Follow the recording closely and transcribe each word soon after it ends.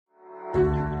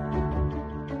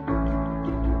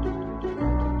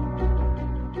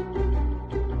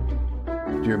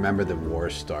Do you remember the war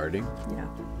starting? Yeah.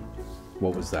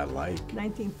 What was that like?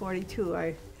 1942,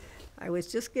 I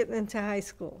was just getting into high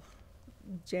school,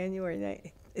 January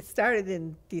 9th. It started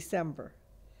in December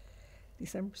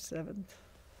 7th,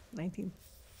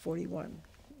 1941.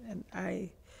 And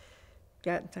I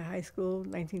got into high school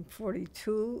in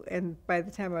 1942, and by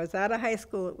the time I was out of high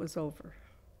school, it was over.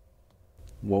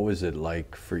 What was it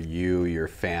like for you, your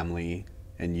family,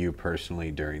 and you personally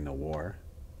during the war?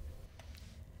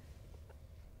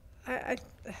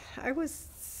 I was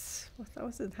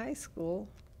in high school.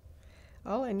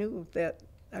 All I knew that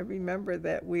I remember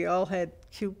that we all had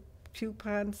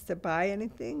coupons to buy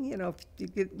anything. You know,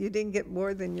 if you didn't get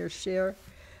more than your share,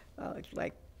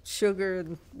 like sugar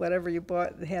and whatever you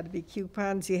bought, it had to be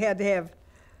coupons. You had to have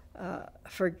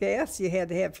for gas. You had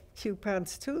to have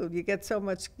coupons too. You get so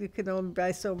much, you could only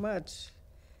buy so much.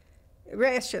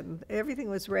 Rationed. Everything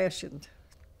was rationed.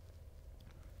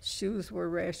 Shoes were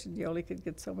rationed. You only could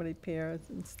get so many pairs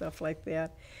and stuff like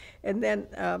that. And then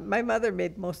my mother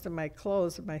made most of my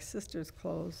clothes, my sister's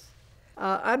clothes.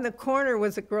 On the corner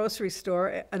was a grocery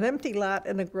store, an empty lot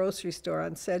and a grocery store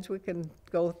on Sedgwick and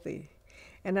Goethe.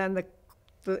 And on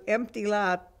the empty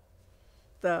lot,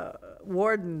 the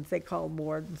wardens, they called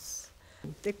wardens,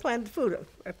 they planted food,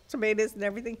 tomatoes and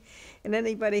everything, and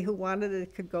anybody who wanted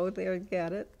it could go there and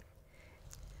get it.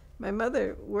 My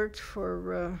mother worked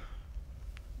for,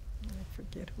 I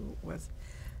forget who it was.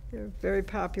 They're a very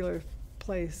popular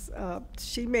place.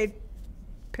 She made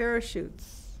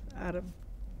parachutes out of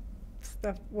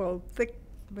stuff, well, thick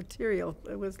material.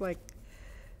 It was like,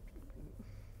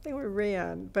 they were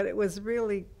rayon, but it was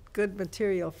really good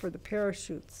material for the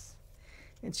parachutes.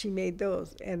 And she made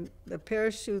those. And the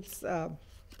parachutes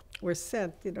were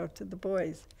sent, you know, to the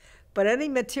boys. But any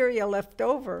material left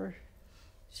over,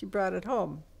 she brought it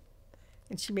home.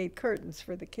 And she made curtains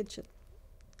for the kitchen.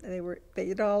 And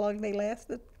you know how long they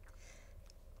lasted?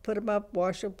 Put them up,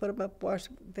 wash them, put them up, wash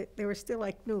them. They were still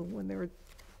like new when they were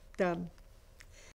done.